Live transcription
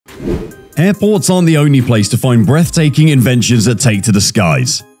Airports aren't the only place to find breathtaking inventions that take to the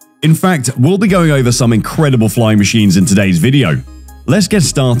skies. In fact, we'll be going over some incredible flying machines in today's video. Let's get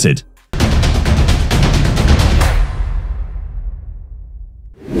started.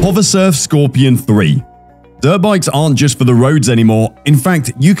 HOVERSURF Scorpion 3. Dirt bikes aren't just for the roads anymore, in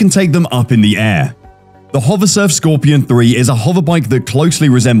fact, you can take them up in the air. The HOVERSURF Scorpion 3 is a hoverbike that closely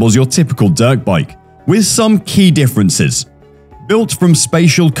resembles your typical dirt bike, with some key differences. Built from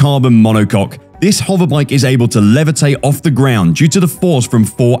spatial carbon monocoque, this hoverbike is able to levitate off the ground due to the force from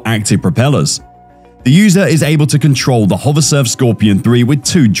 4 active propellers. The user is able to control the HOVERSURF Scorpion 3 with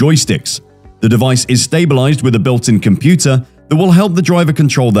 2 joysticks. The device is stabilized with a built-in computer that will help the driver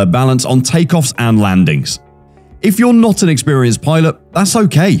control their balance on takeoffs and landings. If you're not an experienced pilot, that's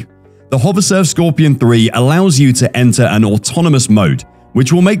okay. The HOVERSURF Scorpion 3 allows you to enter an autonomous mode,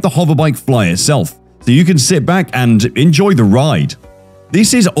 which will make the hoverbike fly itself, so you can sit back and enjoy the ride.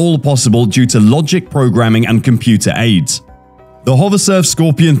 This is all possible due to logic programming and computer aids. The HOVERSURF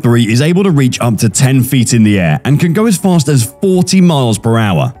Scorpion 3 is able to reach up to 10 feet in the air and can go as fast as 40 miles per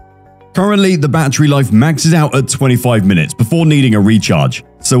hour. Currently, the battery life maxes out at 25 minutes before needing a recharge,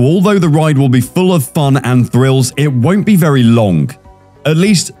 so although the ride will be full of fun and thrills, it won't be very long. At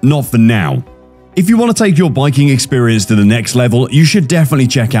least, not for now. If you want to take your biking experience to the next level, you should definitely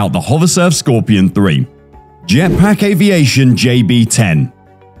check out the HOVERSURF Scorpion 3. JETPACK Aviation JB10.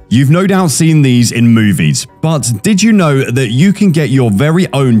 You've no doubt seen these in movies, but did you know that you can get your very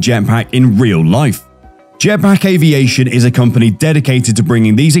own jetpack in real life? JETPACK Aviation is a company dedicated to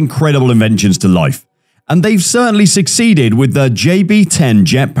bringing these incredible inventions to life, and they've certainly succeeded with the JB10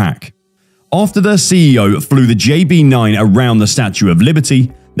 jetpack. After their CEO flew the JB9 around the Statue of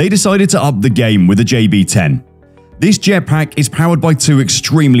Liberty, they decided to up the game with the JB10. This jetpack is powered by 2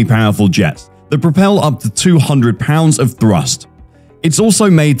 extremely powerful jets that propel up to 200 pounds of thrust. It's also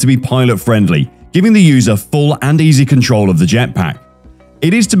made to be pilot-friendly, giving the user full and easy control of the jetpack.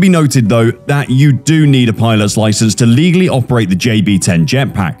 It is to be noted though that you do need a pilot's license to legally operate the JB10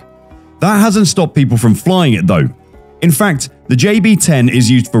 jetpack. That hasn't stopped people from flying it though. In fact, the JB10 is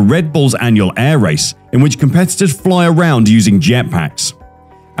used for Red Bull's annual air race, in which competitors fly around using jetpacks.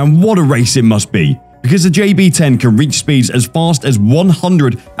 And what a race it must be, because the JB10 can reach speeds as fast as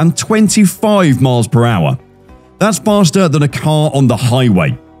 125 miles per hour. That's faster than a car on the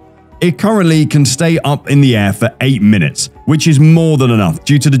highway. It currently can stay up in the air for 8 minutes, which is more than enough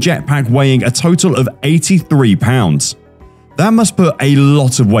due to the jetpack weighing a total of 83 pounds. That must put a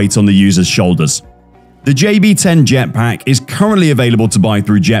lot of weight on the user's shoulders. The JB10 jetpack is currently available to buy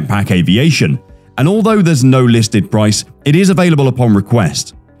through JETPACK Aviation, and although there's no listed price, it is available upon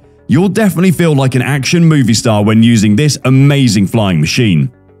request. You'll definitely feel like an action movie star when using this amazing flying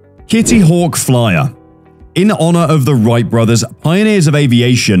machine. Kitty Hawk Flyer. In honor of the Wright brothers, pioneers of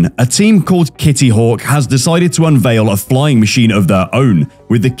aviation, a team called Kitty Hawk has decided to unveil a flying machine of their own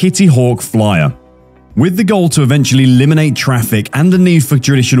with the Kitty Hawk Flyer. With the goal to eventually eliminate traffic and the need for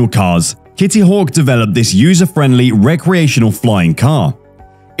traditional cars, Kitty Hawk developed this user-friendly recreational flying car.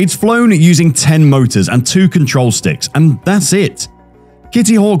 It's flown using 10 motors and 2 control sticks, and that's it.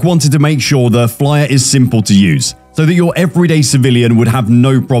 Kitty Hawk wanted to make sure the Flyer is simple to use, so that your everyday civilian would have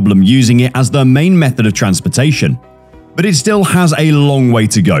no problem using it as their main method of transportation. But it still has a long way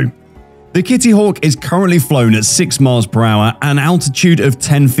to go. The Kitty Hawk is currently flown at 6 miles per hour at an altitude of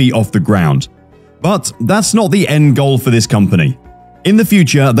 10 feet off the ground. But that's not the end goal for this company. In the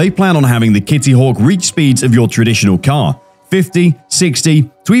future, they plan on having the Kitty Hawk reach speeds of your traditional car, 50,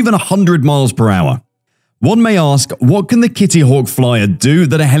 60, to even 100 miles per hour. One may ask, what can the Kitty Hawk Flyer do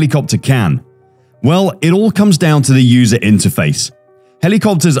that a helicopter can? Well, it all comes down to the user interface.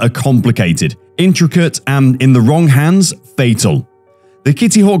 Helicopters are complicated, intricate, and in the wrong hands, fatal. The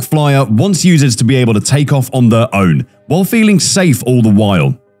Kitty Hawk Flyer wants users to be able to take off on their own, while feeling safe all the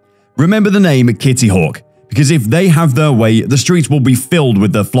while. Remember the name Kitty Hawk, because if they have their way, the streets will be filled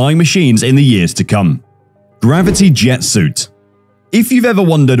with their flying machines in the years to come. Gravity JETSUIT. If you've ever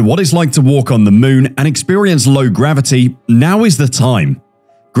wondered what it's like to walk on the moon and experience low gravity, now is the time.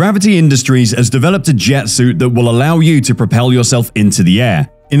 Gravity Industries has developed a jet suit that will allow you to propel yourself into the air,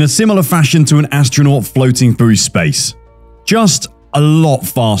 in a similar fashion to an astronaut floating through space. Just a lot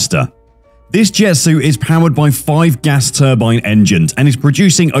faster. This jet suit is powered by 5 gas turbine engines and is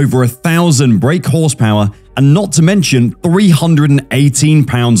producing over 1,000 brake horsepower and not to mention 318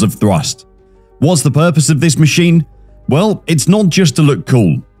 pounds of thrust. What's the purpose of this machine? Well, it's not just to look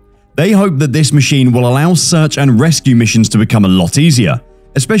cool. They hope that this machine will allow search and rescue missions to become a lot easier,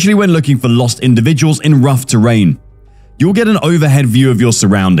 especially when looking for lost individuals in rough terrain. You'll get an overhead view of your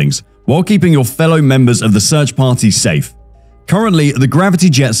surroundings, while keeping your fellow members of the search party safe. Currently, the Gravity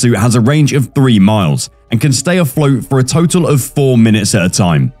Jetsuit has a range of 3 miles and can stay afloat for a total of 4 minutes at a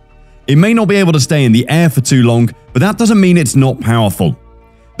time. It may not be able to stay in the air for too long, but that doesn't mean it's not powerful.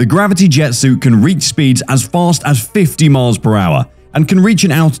 The Gravity Jetsuit can reach speeds as fast as 50 miles per hour and can reach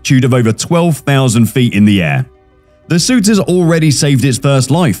an altitude of over 12,000 feet in the air. The suit has already saved its first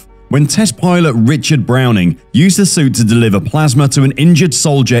life when test pilot Richard Browning used the suit to deliver plasma to an injured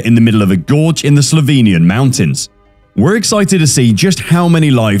soldier in the middle of a gorge in the Slovenian mountains. We're excited to see just how many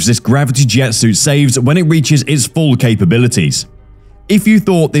lives this Gravity Jetsuit saves when it reaches its full capabilities. If you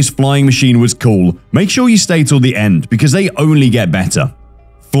thought this flying machine was cool, make sure you stay till the end because they only get better.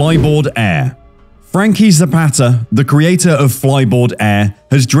 FLYBOARD Air. Frankie Zapata, the creator of FLYBOARD Air,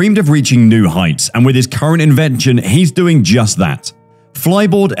 has dreamed of reaching new heights, and with his current invention, he's doing just that.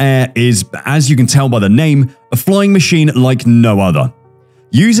 FLYBOARD Air is, as you can tell by the name, a flying machine like no other.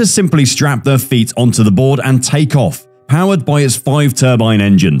 Users simply strap their feet onto the board and take off, powered by its 5 turbine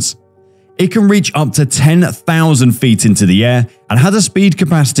engines. It can reach up to 10,000 feet into the air and has a speed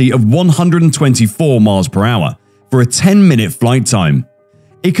capacity of 124 miles per hour for a 10-minute flight time.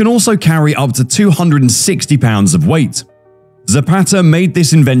 It can also carry up to 260 pounds of weight. Zapata made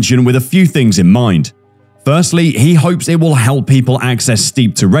this invention with a few things in mind. Firstly, he hopes it will help people access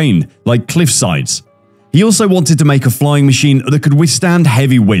steep terrain, like cliff sides. He also wanted to make a flying machine that could withstand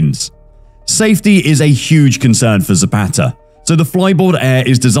heavy winds. Safety is a huge concern for Zapata, so the FLYBOARD Air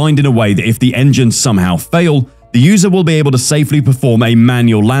is designed in a way that if the engines somehow fail, the user will be able to safely perform a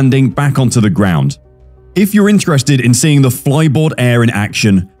manual landing back onto the ground. If you're interested in seeing the FLYBOARD Air in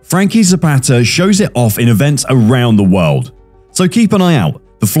action, Frankie Zapata shows it off in events around the world. So keep an eye out,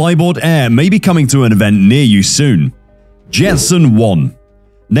 the FLYBOARD Air may be coming to an event near you soon. JETSON 1.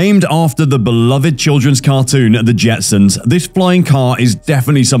 Named after the beloved children's cartoon The Jetsons, this flying car is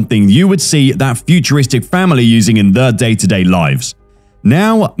definitely something you would see that futuristic family using in their day-to-day lives.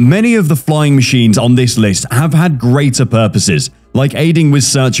 Now, many of the flying machines on this list have had greater purposes, like aiding with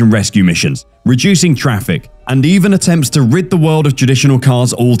search and rescue missions, reducing traffic, and even attempts to rid the world of traditional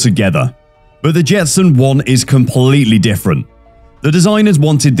cars altogether. But the JETSON 1 is completely different. The designers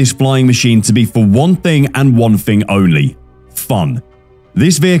wanted this flying machine to be for one thing and one thing only: fun.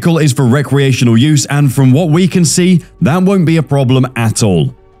 This vehicle is for recreational use, and from what we can see, that won't be a problem at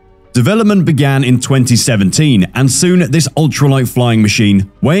all. Development began in 2017, and soon this ultralight flying machine,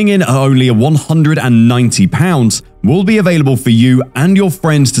 weighing in at only 190 pounds, will be available for you and your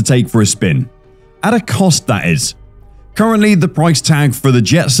friends to take for a spin. At a cost, that is. Currently, the price tag for the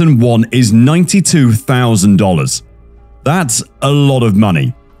JETSON 1 is $92,000. That's a lot of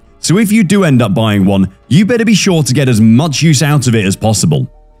money. So if you do end up buying one, you better be sure to get as much use out of it as possible.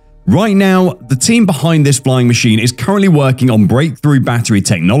 Right now, the team behind this flying machine is currently working on breakthrough battery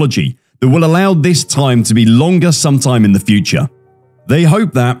technology that will allow this time to be longer sometime in the future. They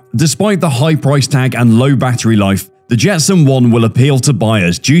hope that, despite the high price tag and low battery life, the JETSON 1 will appeal to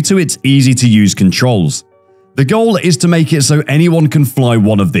buyers due to its easy-to-use controls. The goal is to make it so anyone can fly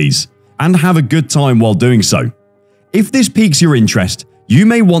one of these, and have a good time while doing so. If this piques your interest, you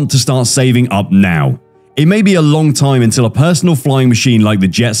may want to start saving up now. It may be a long time until a personal flying machine like the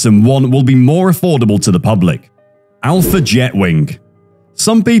JETSON 1 will be more affordable to the public. Alpha JetWing.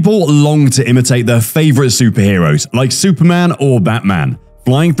 Some people long to imitate their favorite superheroes like Superman or Batman,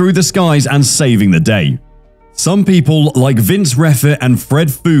 flying through the skies and saving the day. Some people like Vince Reffer and Fred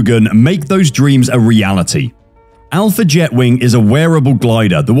Fugan make those dreams a reality. Alpha JetWing is a wearable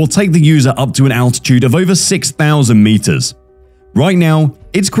glider that will take the user up to an altitude of over 6,000 meters. Right now,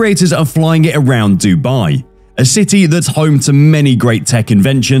 its creators are flying it around Dubai, a city that's home to many great tech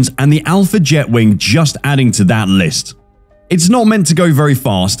inventions, and the Alpha JetWing just adding to that list. It's not meant to go very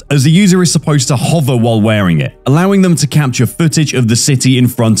fast, as the user is supposed to hover while wearing it, allowing them to capture footage of the city in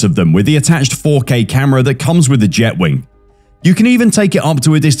front of them with the attached 4K camera that comes with the JetWing. You can even take it up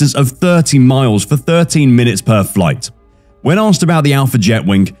to a distance of 30 miles for 13 minutes per flight. When asked about the Alpha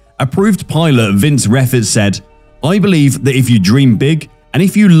JetWing, approved pilot Vince Reffer said, "I believe that if you dream big, and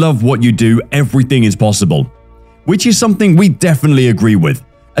if you love what you do, everything is possible." Which is something we definitely agree with,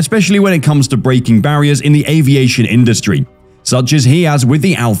 especially when it comes to breaking barriers in the aviation industry, such as he has with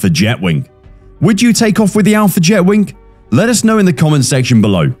the Alpha JetWing. Would you take off with the Alpha JetWing? Let us know in the comment section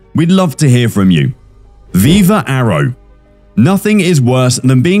below. We'd love to hear from you. Viva AERO. Nothing is worse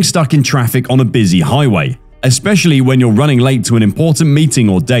than being stuck in traffic on a busy highway, especially when you're running late to an important meeting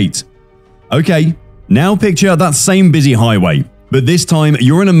or date. Okay, now picture that same busy highway, but this time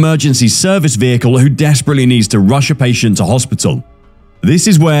you're an emergency service vehicle who desperately needs to rush a patient to hospital. This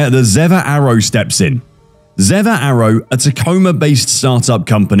is where the ZEVA AERO steps in. ZEVA AERO, a Tacoma-based startup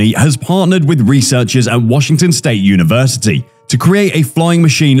company, has partnered with researchers at Washington State University to create a flying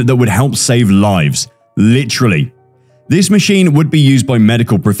machine that would help save lives. Literally. This machine would be used by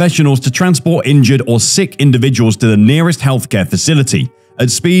medical professionals to transport injured or sick individuals to the nearest healthcare facility at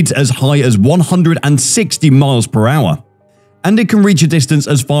speeds as high as 160 miles per hour. And it can reach a distance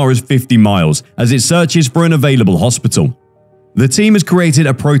as far as 50 miles as it searches for an available hospital. The team has created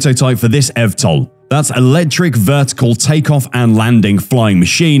a prototype for this eVTOL, that's electric vertical takeoff and landing flying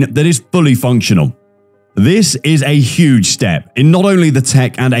machine that is fully functional. This is a huge step in not only the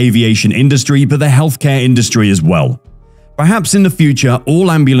tech and aviation industry but the healthcare industry as well. Perhaps in the future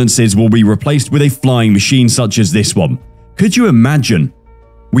all ambulances will be replaced with a flying machine such as this one. Could you imagine?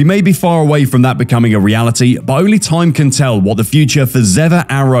 We may be far away from that becoming a reality, but only time can tell what the future for ZEVA,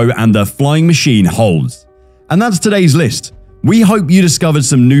 AERO and the flying machine holds. And that's today's list. We hope you discovered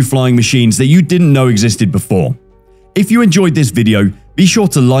some new flying machines that you didn't know existed before. If you enjoyed this video, be sure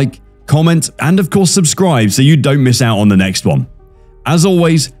to like, comment, and of course subscribe so you don't miss out on the next one. As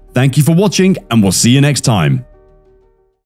always, thank you for watching and we'll see you next time.